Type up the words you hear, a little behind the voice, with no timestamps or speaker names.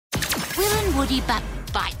Woody, but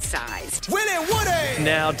bite-sized.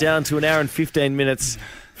 Now down to an hour and 15 minutes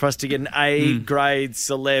for us to get an A-grade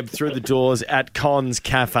celeb through the doors at Con's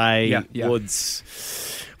Cafe. Yeah.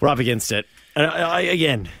 Woods. We're up against it. And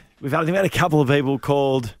again, we've had a couple of people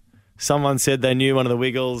called. Someone said they knew one of the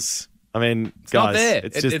Wiggles. I mean, It's guys, not there.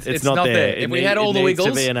 it's not there. If we had all the it Wiggles,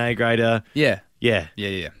 needs to be an A-grader. Yeah, Yeah.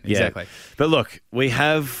 exactly. But look, we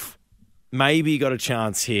have maybe got a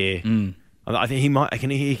chance here. I think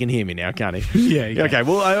he can hear me now, can't he? Yeah. Okay,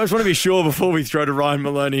 well, I just want to be sure before we throw to Ryan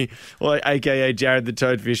Maloney, or a.k.a. Jared the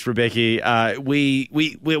Toadfish Rebecca, we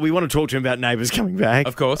want to talk to him about Neighbours coming back.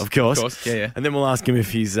 Of course. Yeah. And then we'll ask him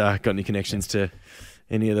if he's got any connections to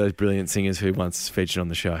any of those brilliant singers who once featured on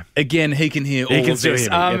the show. Again, he can hear all He can of still this.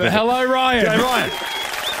 hear me. Hello, Ryan. Hey, Ryan.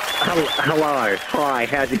 Hello. Hi,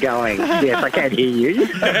 how's it going? Yes, I can hear you.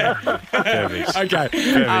 Perfect. Okay.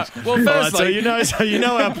 Perfect. Well, All right, firstly, so you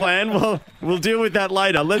know our plan. We'll deal with that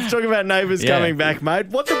later. Let's talk about Neighbours coming back, mate.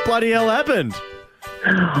 What the bloody hell happened?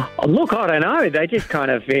 Oh, look, I don't know. They just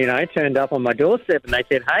kind of, turned up on my doorstep and they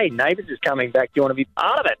said, hey, Neighbours is coming back. Do you want to be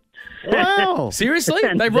part of it? Wow. seriously,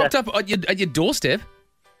 they rocked up at your doorstep.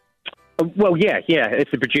 Well, yeah,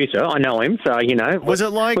 it's the producer. I know him, so, Was it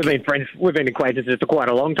like... We've been friends, we've been acquaintances for quite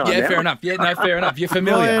a long time Yeah, now. fair enough. Yeah, no, fair enough. You're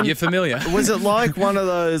familiar. Ryan, You're familiar. Was it like one of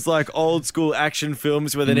those like old school action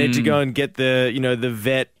films where they need to go and get the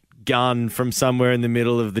vet gun from somewhere in the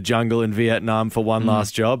middle of the jungle in Vietnam for one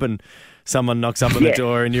last job, and someone knocks up on the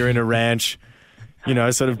door and you're in a ranch,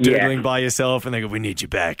 sort of doodling by yourself, and they go, "We need you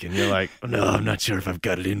back," and you're like, "Oh, no, I'm not sure if I've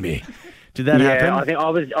got it in me." Did that happen? Yeah, I think I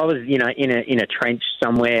was, in a trench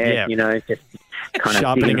somewhere, just kind of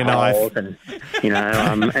Sharpening digging a knife. holes, and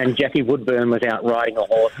and Jackie Woodburn was out riding a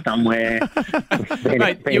horse somewhere,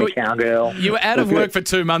 being a cowgirl. You were out of work for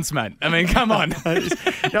 2 months, mate. I mean, come on.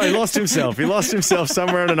 No, he lost himself. He lost himself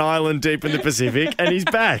somewhere on an island deep in the Pacific, and he's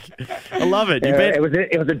back. I love it.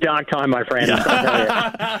 It was a dark time, my friend. I'll tell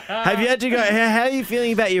you. Have you had to go? How are you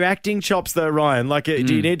feeling about your acting chops, though, Ryan? Like, do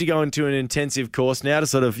you need to go into an intensive course now to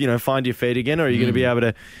sort of, find your feet again, or are you going to be able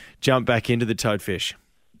to jump back into the Toadfish?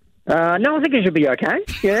 No, I think it should be okay.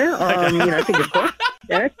 Yeah, fingers crossed.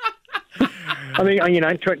 Yeah. I mean,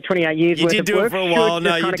 28 years You worth did of do it work for a while. should No,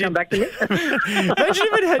 just you kind of did. come back to me.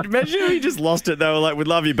 Imagine if he just lost it. They were like, "We'd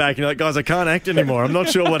love you back," and you're like, "Guys, I can't act anymore. I'm not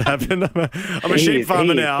sure what happened. I'm a sheep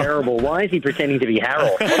farmer he now." is terrible. Why is he pretending to be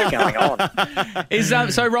Harold? What's going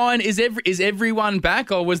on? So Ryan, is everyone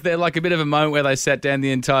back, or was there like a bit of a moment where they sat down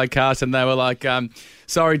the entire cast and they were like,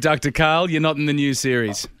 "Sorry, Dr. Carl, you're not in the new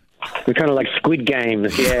series." We're kind of like Squid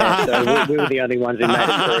Games, yeah. So we were the only ones who made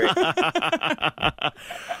it through.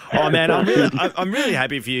 Oh man, I'm really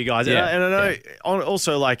happy for you guys, and I know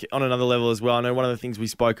also like on another level as well. I know one of the things we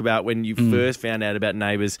spoke about when you first found out about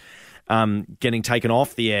Neighbours getting taken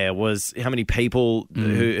off the air was how many people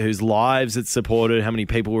whose lives it supported, how many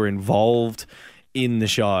people were involved in the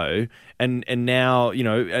show, and now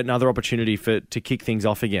another opportunity to kick things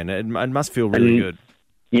off again. It must feel really good.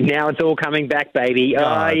 Now it's all coming back, baby. Oh,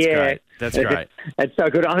 Oh, that's yeah. great. That's great. It's so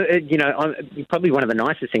good. Probably one of the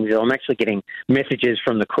nicest things is I'm actually getting messages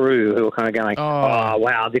from the crew who are kind of going, oh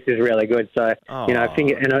wow, this is really good. So,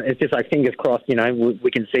 it's just like fingers crossed,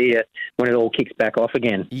 we can see it when it all kicks back off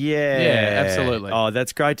again. Yeah, absolutely. Oh,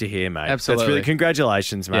 that's great to hear, mate. Absolutely. That's really,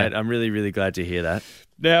 congratulations, mate. Yeah. I'm really, really glad to hear that.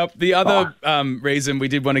 Now, the other reason we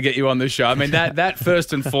did want to get you on the show, I mean, that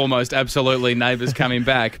first and foremost, absolutely, Neighbours coming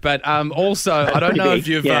back. But also, I don't know if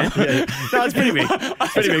you've... No, it's pretty big.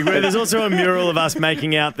 It's pretty big. There's also a mural of us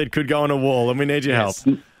making out that could go on a wall, and we need your help.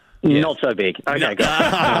 Not so big. Okay, go.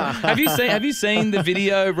 Have you seen the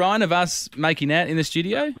video, Ryan, of us making out in the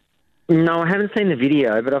studio? No, I haven't seen the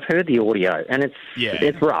video, but I've heard the audio, and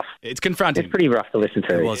it's rough. It's confronting. It's pretty rough to listen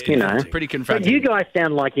to. It was pretty But confronting. you guys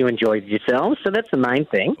sound like you enjoyed yourselves, so that's the main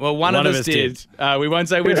thing. Well, one of us did. We won't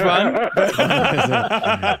say which one. One of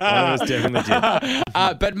us definitely did.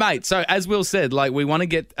 But, mate, so as Will said, like, we want to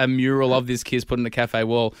get a mural of this kiss put on the cafe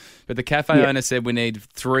wall, but the cafe owner said we need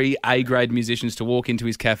 3 A-grade musicians to walk into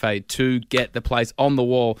his cafe to get the place on the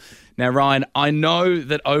wall. Now, Ryan, I know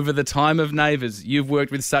that over the time of Neighbours, you've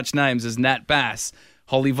worked with such names as Nat Bass,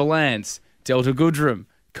 Holly Valance, Delta Goodrem,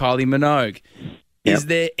 Kylie Minogue. Is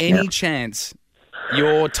there any chance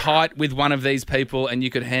you're tight with one of these people and you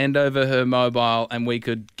could hand over her mobile and we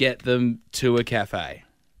could get them to a cafe?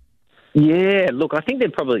 Yeah, look, I think there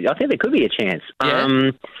could be a chance.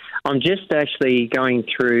 Yeah. I'm just actually going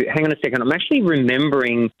through. Hang on a second. I'm actually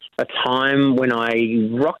remembering a time when I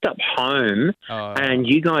rocked up home and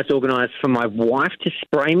you guys organised for my wife to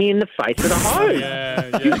spray me in the face with a hose.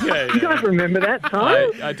 You guys remember that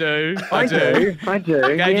time? I do. I do.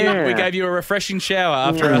 We gave you a refreshing shower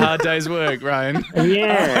after a hard day's work, Ryan.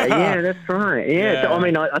 Yeah, that's right. Yeah. So, I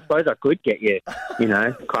mean, I suppose I could get you,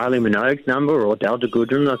 Kylie Minogue's number or Delta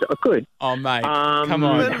Goodrum. I could. Oh, mate. Come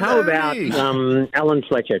on. How about Alan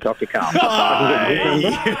Fletcher, Dr. Carl?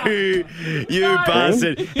 You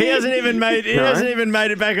bastard. He hasn't even made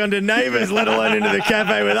it back onto Neighbours, let alone into the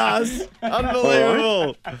cafe with us.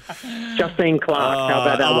 Unbelievable. Justine Clark. How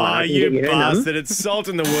about that one? You bastard. It's salt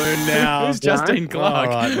in the wound now. Who's Justine Clark?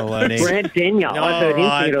 All right, Maloney. Brant Daniel. I've heard him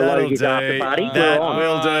sing at a lot of his after party.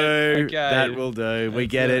 That will do. We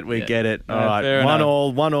get it. All right.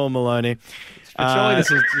 1-1, Maloney. Surely this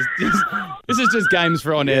is just games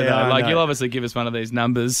for on air, though. Like, you'll obviously give us one of these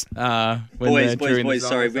numbers. Boys,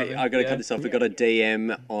 sorry. I've got to cut this off. We've got a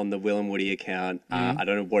DM on the Will and Woody account. I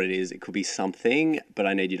don't know what it is. It could be something, but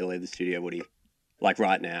I need you to leave the studio, Woody. Like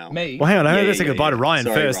right now. Me? Well, hang on. I let's say goodbye to Ryan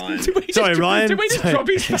first. Ryan. Sorry, Ryan. Did we just drop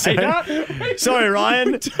his fader? Sorry,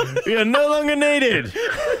 Ryan. You're no longer needed.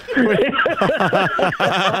 We're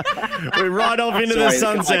right off into the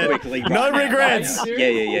sunset. No regrets.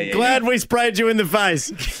 Yeah. Glad we sprayed you in the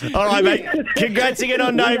face. All right, mate. Congrats again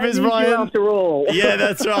on Neighbours, Ryan. After all. Yeah,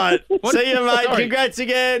 that's right. See you, mate. Sorry. Congrats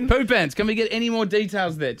again. Poo Pants, can we get any more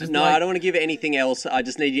details there? I don't want to give anything else. I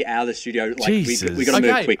just need you out of the studio. Like, Jesus. we got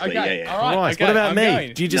to move quickly. Okay. Yeah. All right. What about me?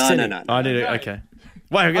 Going. Do you just send it? No. I need it. Okay.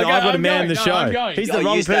 Wait, I've got to man the show. He's the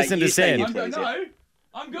wrong person to send.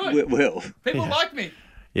 I'm good. Will. People like me.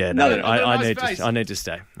 Yeah, No, I need to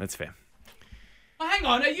stay. That's fair. Oh, hang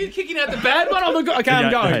on, are you kicking out the bad one? Okay,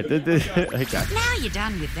 I'm going. Okay. Now you're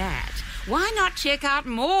done with that, why not check out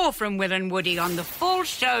more from Will and Woody on the Full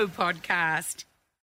Show podcast?